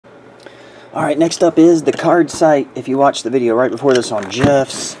Alright, next up is the card site. If you watched the video right before this on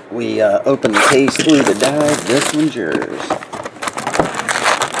Jeff's, we opened the case through the die. This one's yours.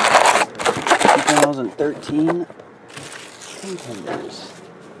 2013 Contenders.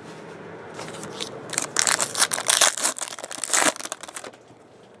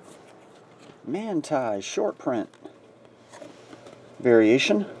 Manti short print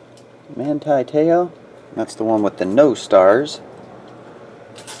variation. Manti Teo. That's the one with the no stars.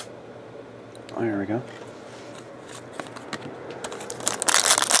 There we go.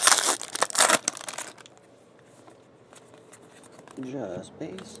 Just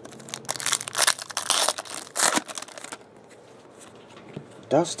base.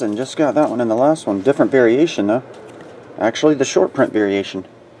 Dustin just got that one in the last one. Different variation though. Actually the short print variation.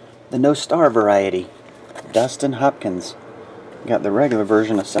 The no star variety. Dustin Hopkins. Got the regular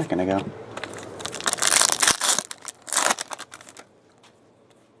version a second ago.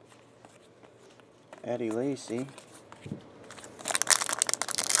 Eddie Lacy.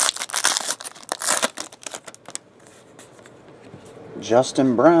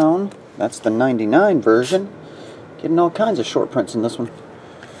 Justin Brown. That's the 99 version. Getting all kinds of short prints in this one.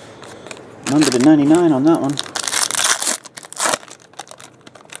 Number to 99 on that one.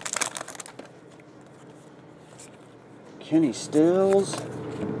 Kenny Stills.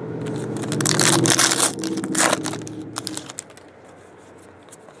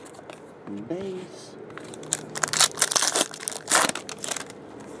 Base.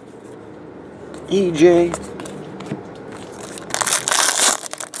 EJ.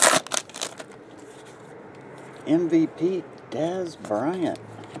 MVP Dez Bryant.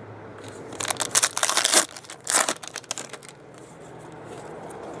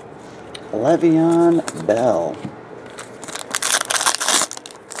 Le'Veon Bell.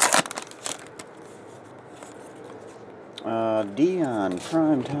 Dion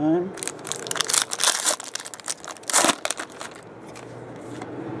Primetime.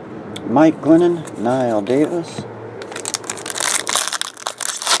 Mike Glennon, Niall Davis.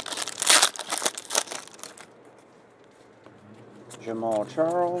 Jamal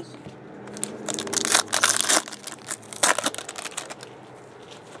Charles.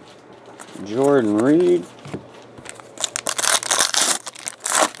 Jordan Reed.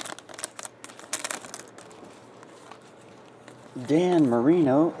 Dan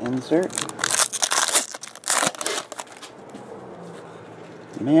Marino insert.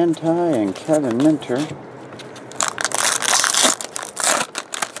 Manti and Kevin Minter.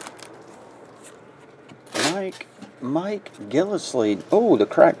 Mike Gillislee. Oh, the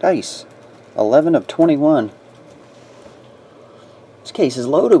cracked ice. 11 of 21. This case is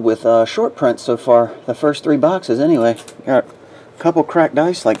loaded with short prints so far. The first 3 boxes anyway. Got a couple cracked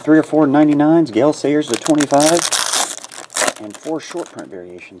ice, like 3 or 4 99s. Gale Sayers to 25. And 4 short print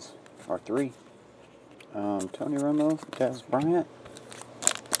variations. Or 3. Tony Romo, Dez Bryant.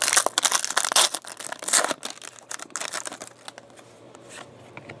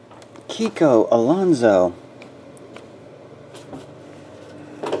 Kiko Alonso.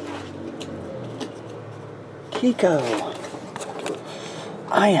 Kiko.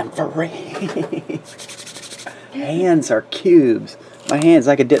 I am for real. Hands are cubes. My hands,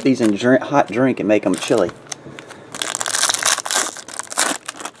 I could dip these in hot drink and make them chili.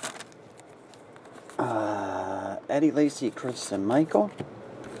 Eddie Lacy, Christian Michael.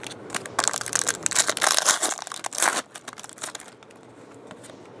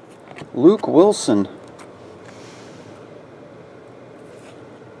 Luke Wilson.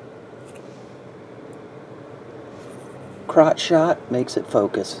 Crotch shot makes it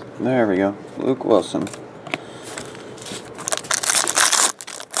focus. There we go. Luke Wilson.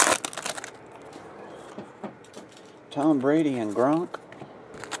 Tom Brady and Gronk.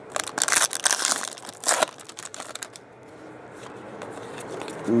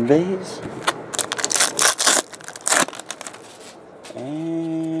 Vase.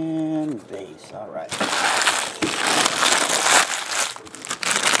 And base. Alright.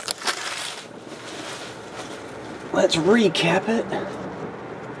 Let's recap it.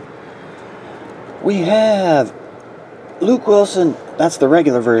 We have Luke Wilson, that's the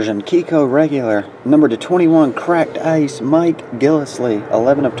regular version. Kiko regular. Number to 21, cracked ice. Mike Gillislee,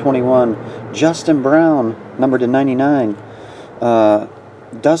 11 of 21. Justin Brown, number to 99.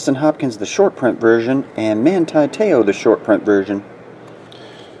 Dustin Hopkins, the short print version, and Manti Teo, the short print version.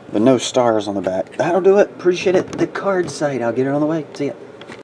 But no stars on the back. That'll do it. Appreciate it. The card site. I'll get it on the way. See ya.